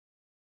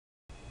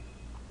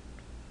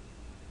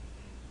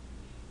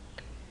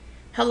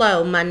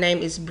Hello, my name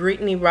is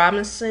Brittany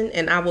Robinson,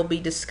 and I will be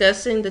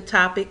discussing the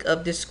topic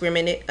of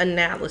discriminant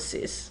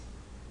analysis.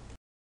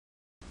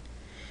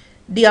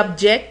 The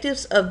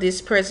objectives of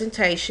this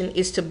presentation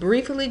is to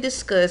briefly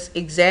discuss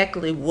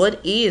exactly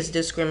what is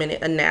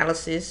discriminant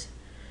analysis,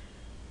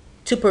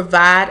 to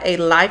provide a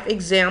life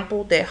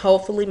example that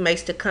hopefully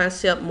makes the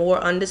concept more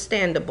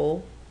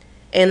understandable,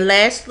 and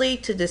lastly,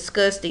 to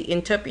discuss the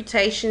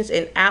interpretations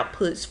and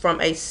outputs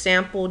from a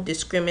sample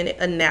discriminant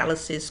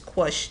analysis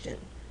question.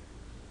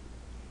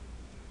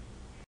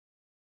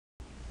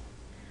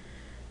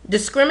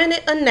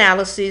 Discriminant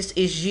analysis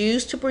is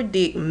used to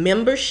predict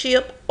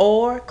membership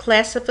or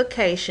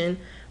classification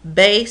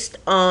based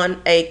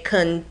on a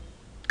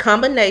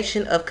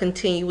combination of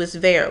continuous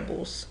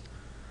variables.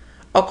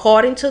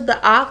 According to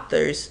the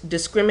authors,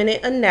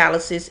 discriminant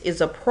analysis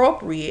is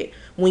appropriate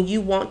when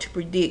you want to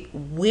predict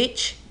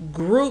which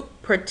group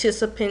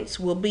participants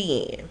will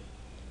be in.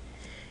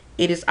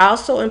 It is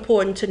also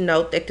important to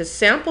note that the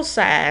sample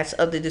size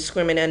of the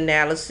discriminant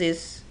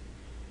analysis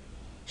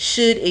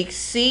should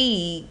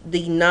exceed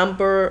the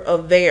number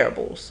of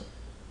variables,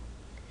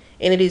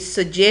 and it is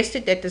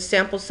suggested that the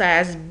sample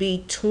size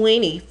be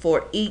 20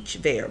 for each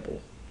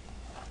variable.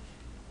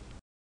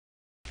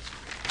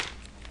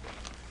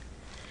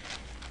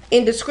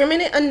 In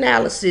discriminant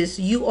analysis,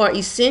 you are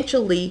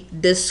essentially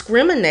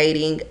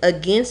discriminating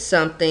against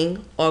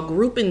something or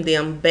grouping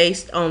them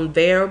based on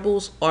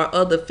variables or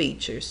other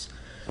features.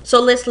 So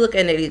let's look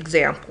at an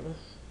example.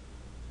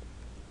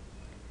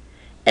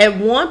 At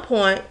one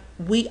point,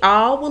 we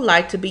all would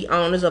like to be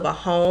owners of a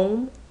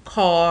home,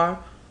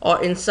 car,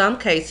 or in some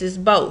cases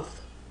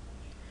both.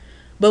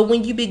 But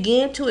when you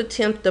begin to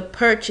attempt to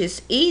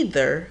purchase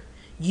either,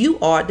 you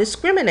are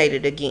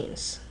discriminated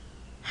against.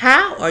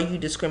 How are you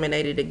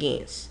discriminated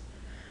against?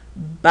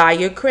 By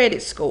your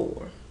credit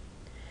score.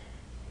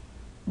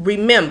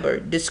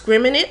 Remember,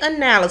 discriminant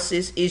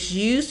analysis is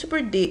used to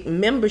predict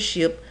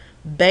membership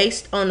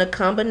based on a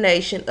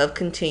combination of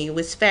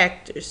continuous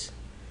factors.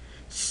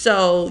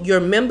 So your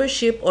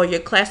membership or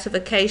your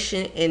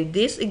classification in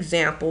this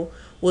example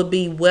would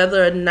be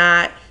whether or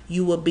not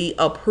you will be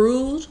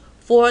approved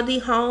for the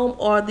home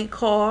or the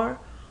car,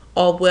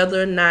 or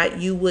whether or not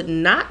you would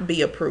not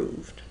be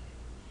approved.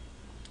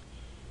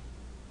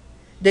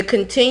 The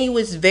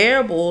continuous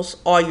variables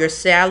are your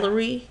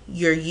salary,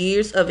 your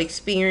years of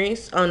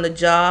experience on the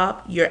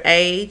job, your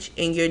age,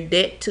 and your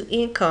debt to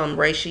income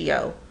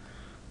ratio.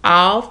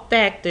 All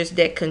factors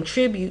that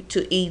contribute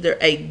to either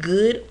a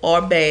good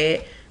or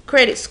bad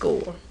credit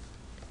score.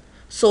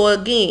 So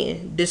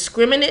again,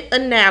 discriminant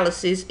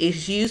analysis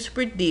is used to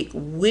predict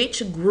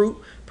which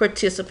group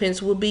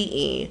participants will be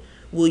in.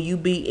 Will you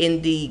be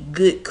in the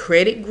good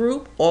credit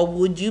group, or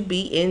would you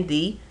be in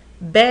the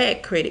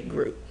bad credit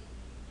group?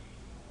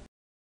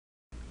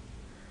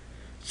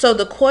 So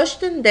the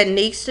question that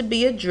needs to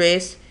be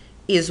addressed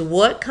is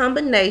what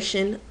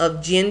combination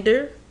of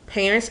gender,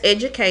 parents'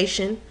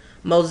 education,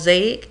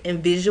 mosaic,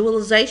 and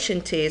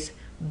visualization tests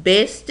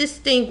best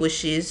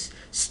distinguishes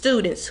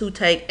students who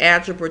take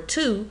Algebra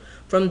 2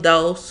 from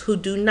those who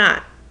do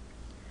not.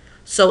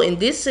 So in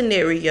this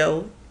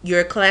scenario,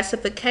 your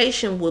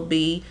classification will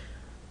be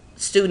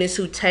students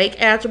who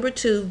take Algebra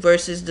 2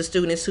 versus the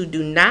students who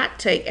do not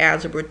take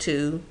Algebra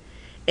 2,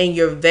 and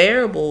your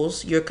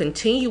variables, your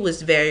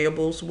continuous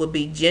variables, will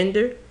be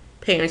gender,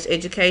 parents'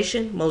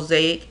 education,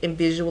 mosaic, and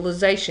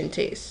visualization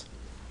tests.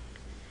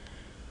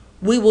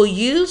 We will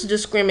use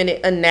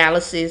discriminant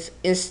analysis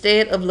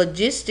instead of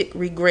logistic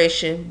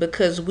regression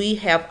because we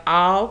have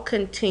all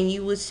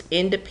continuous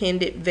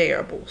independent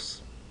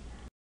variables.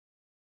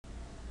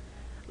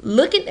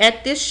 Looking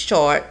at this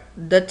chart,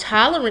 the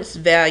tolerance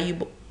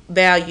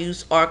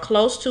values are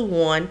close to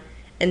 1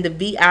 and the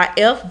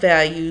VIF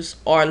values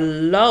are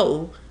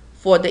low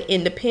for the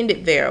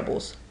independent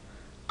variables.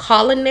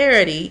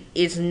 Collinearity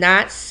is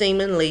not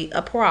seemingly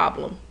a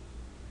problem.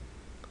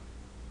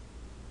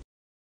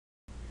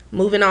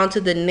 Moving on to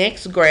the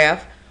next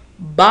graph,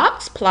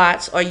 box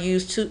plots are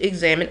used to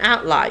examine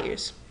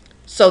outliers.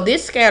 So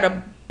this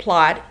scatter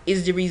plot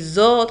is the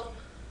result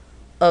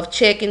of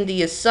checking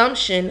the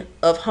assumption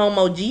of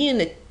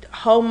homogeneity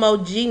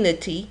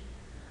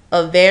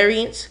of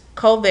variance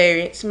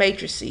covariance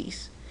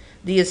matrices.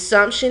 The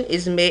assumption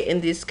is met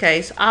in this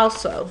case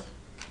also.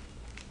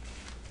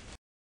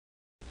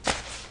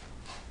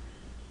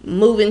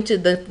 Moving to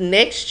the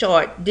next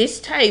chart, this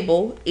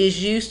table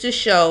is used to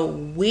show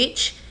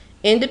which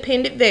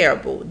independent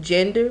variable,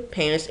 gender,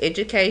 parents'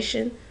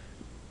 education,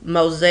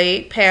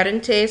 mosaic pattern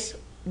test,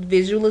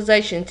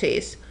 visualization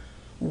test,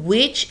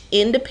 which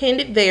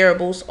independent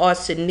variables are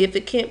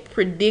significant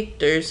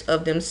predictors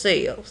of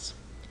themselves.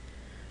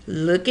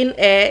 Looking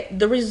at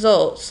the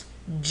results,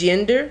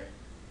 gender,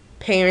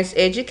 parents'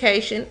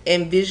 education,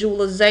 and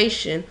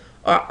visualization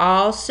are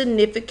all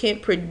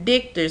significant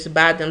predictors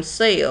by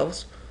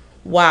themselves,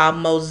 while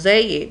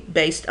mosaic,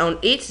 based on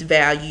its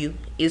value,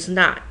 is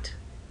not.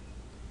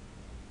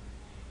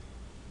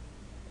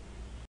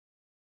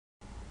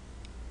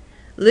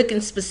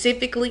 Looking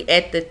specifically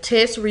at the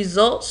test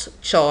results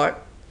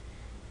chart,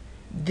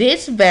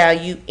 This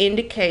value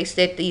indicates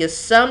that the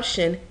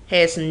assumption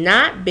has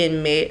not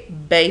been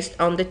met based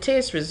on the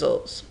test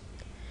results.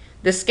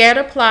 The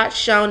scatter plot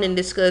shown and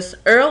discussed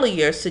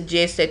earlier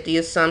suggests that the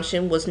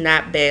assumption was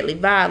not badly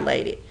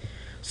violated.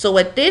 So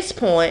at this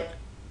point,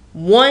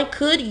 one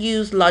could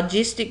use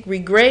logistic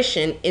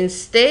regression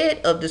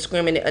instead of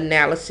discriminant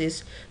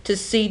analysis to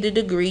see the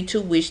degree to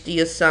which the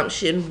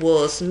assumption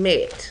was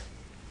met.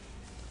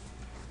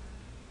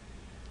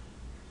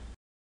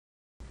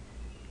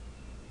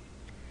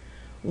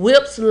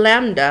 Whipp's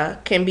lambda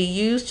can be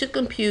used to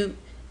compute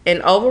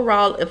an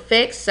overall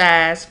effect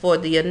size for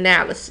the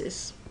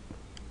analysis.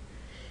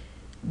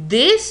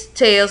 This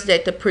tells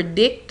that the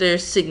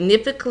predictors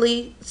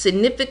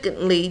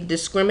significantly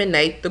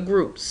discriminate the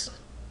groups.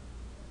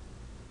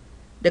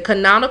 The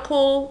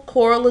canonical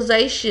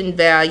correlation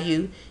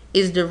value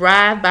is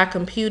derived by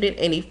computing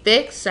an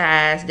effect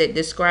size that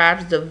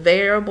describes the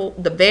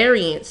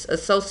variance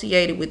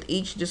associated with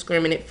each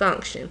discriminant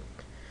function.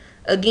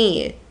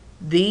 Again,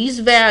 these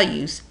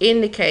values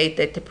indicate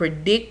that the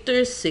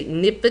predictors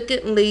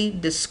significantly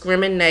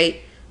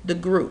discriminate the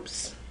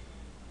groups.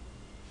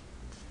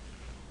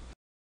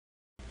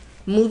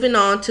 Moving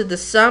on to the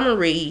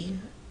summary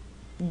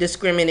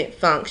discriminant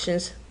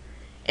functions.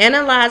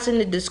 Analyzing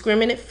the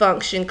discriminant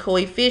function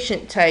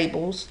coefficient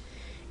tables,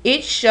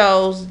 it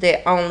shows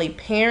that only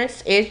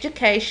parents'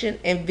 education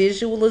and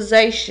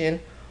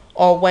visualization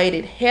are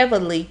weighted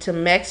heavily to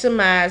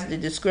maximize the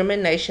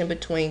discrimination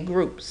between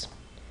groups.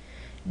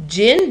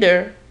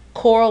 Gender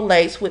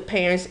correlates with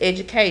parents'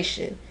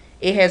 education.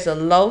 It has a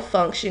low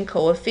function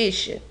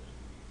coefficient.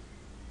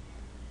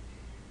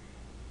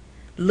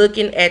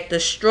 Looking at the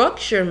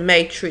structure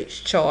matrix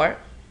chart,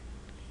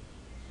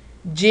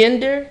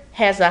 gender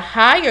has a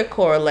higher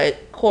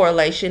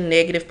correlation,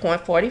 negative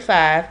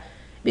 0.45,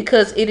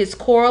 because it is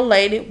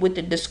correlated with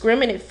the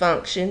discriminant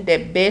function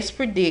that best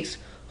predicts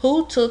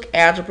who took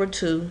Algebra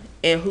 2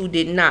 and who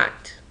did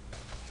not.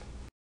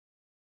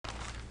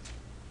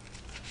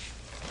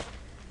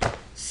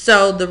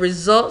 So the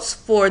results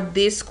for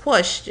this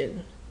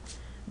question.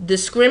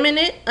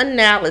 Discriminant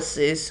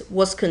analysis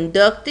was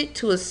conducted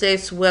to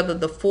assess whether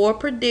the four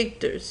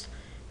predictors,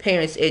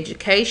 parents'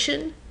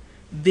 education,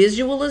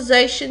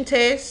 visualization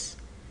tests,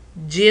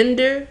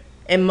 gender,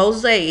 and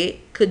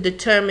mosaic, could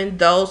determine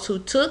those who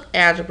took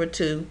Algebra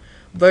 2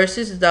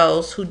 versus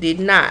those who did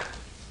not.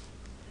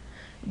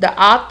 The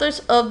authors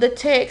of the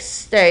text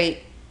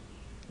state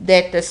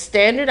that the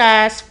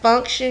standardized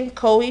function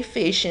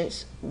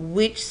coefficients,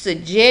 which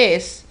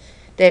suggests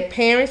that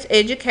parents'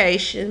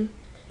 education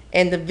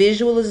and the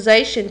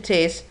visualization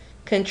test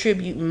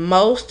contribute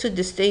most to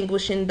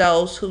distinguishing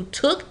those who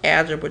took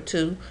Algebra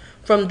 2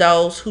 from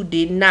those who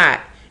did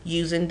not,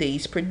 using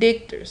these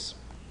predictors.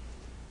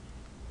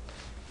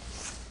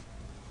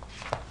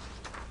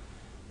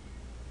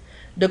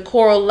 The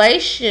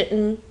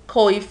correlation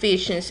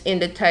coefficients in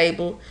the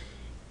table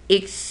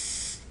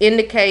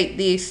indicate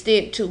the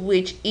extent to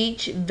which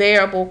each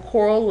variable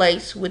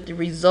correlates with the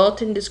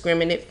resulting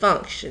discriminant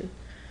function.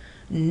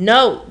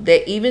 Note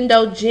that even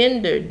though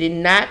gender did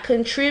not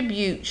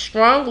contribute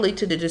strongly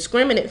to the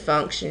discriminant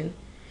function,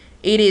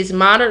 it is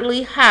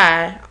moderately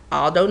high,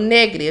 although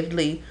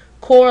negatively,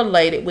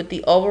 correlated with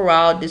the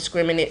overall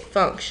discriminant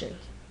function.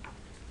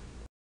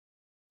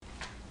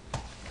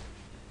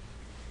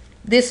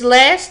 This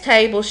last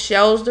table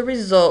shows the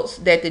results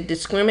that the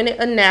discriminant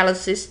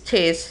analysis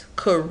test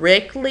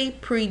correctly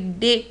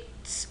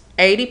predicts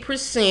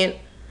 80%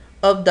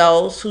 of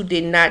those who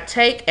did not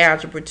take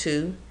Algebra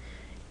 2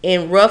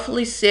 and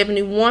roughly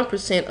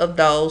 71% of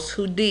those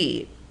who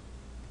did.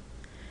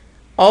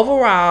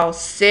 Overall,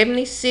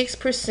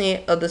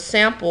 76% of the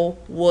sample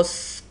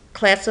was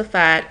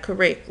classified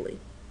correctly.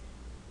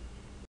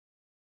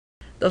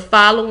 The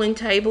following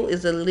table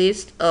is a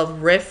list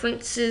of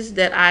references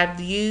that I've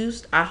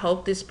used. I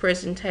hope this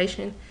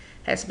presentation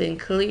has been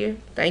clear.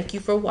 Thank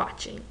you for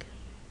watching.